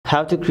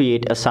How to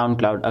create a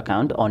SoundCloud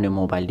account on your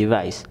mobile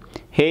device.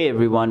 Hey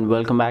everyone,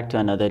 welcome back to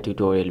another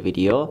tutorial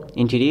video.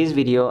 In today's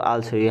video,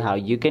 I'll show you how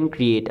you can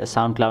create a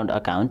SoundCloud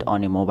account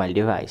on your mobile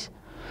device.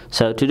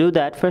 So to do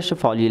that, first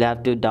of all, you'll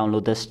have to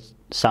download the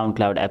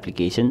SoundCloud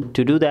application.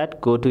 To do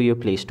that, go to your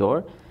Play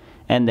Store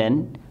and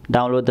then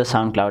download the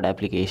SoundCloud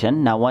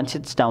application. Now once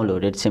it's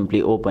downloaded,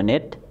 simply open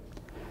it.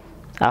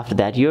 After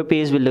that, your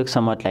page will look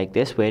somewhat like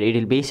this, where it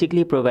will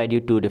basically provide you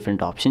two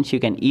different options.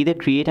 You can either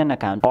create an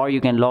account or you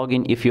can log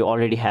in if you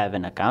already have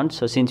an account.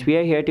 So since we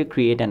are here to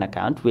create an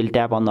account, we'll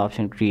tap on the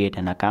option create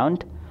an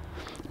account.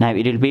 Now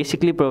it will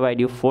basically provide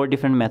you four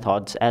different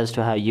methods as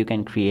to how you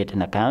can create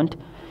an account.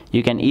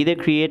 You can either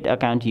create an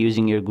account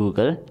using your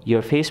Google,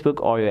 your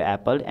Facebook or your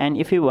Apple, and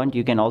if you want,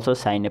 you can also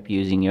sign up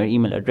using your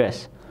email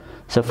address.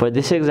 So for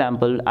this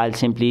example, I'll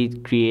simply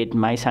create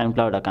my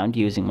SoundCloud account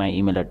using my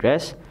email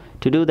address.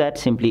 To do that,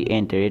 simply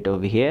enter it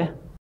over here.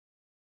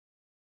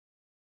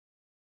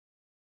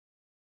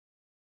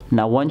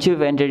 Now once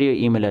you've entered your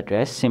email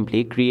address,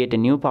 simply create a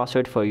new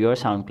password for your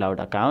SoundCloud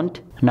account.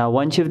 Now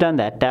once you've done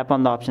that, tap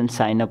on the option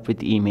sign up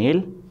with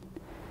email.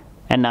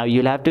 And now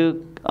you'll have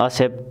to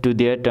accept to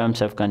their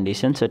terms of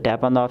conditions. So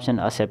tap on the option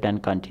accept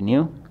and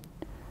continue.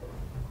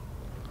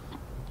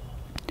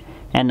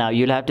 And now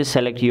you'll have to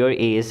select your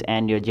age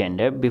and your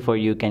gender before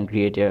you can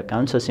create your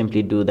account. So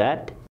simply do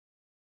that.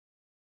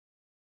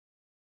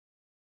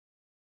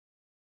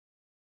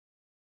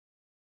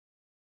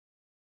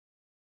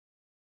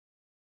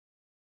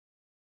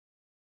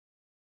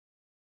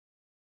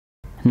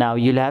 Now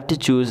you'll have to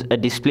choose a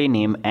display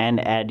name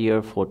and add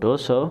your photo.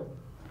 So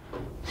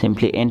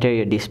simply enter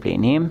your display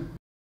name.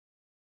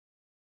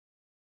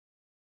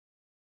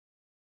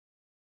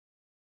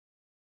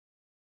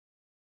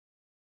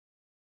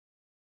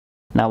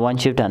 Now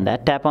once you've done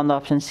that, tap on the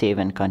option save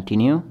and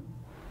continue.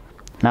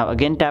 Now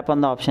again tap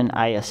on the option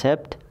I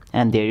accept,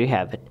 and there you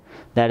have it.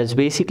 That is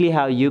basically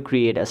how you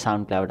create a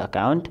SoundCloud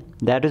account.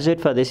 That is it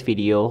for this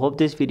video. Hope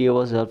this video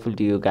was helpful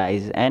to you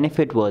guys, and if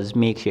it was,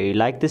 make sure you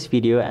like this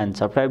video and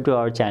subscribe to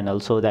our channel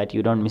so that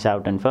you don't miss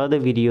out on further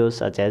videos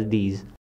such as these.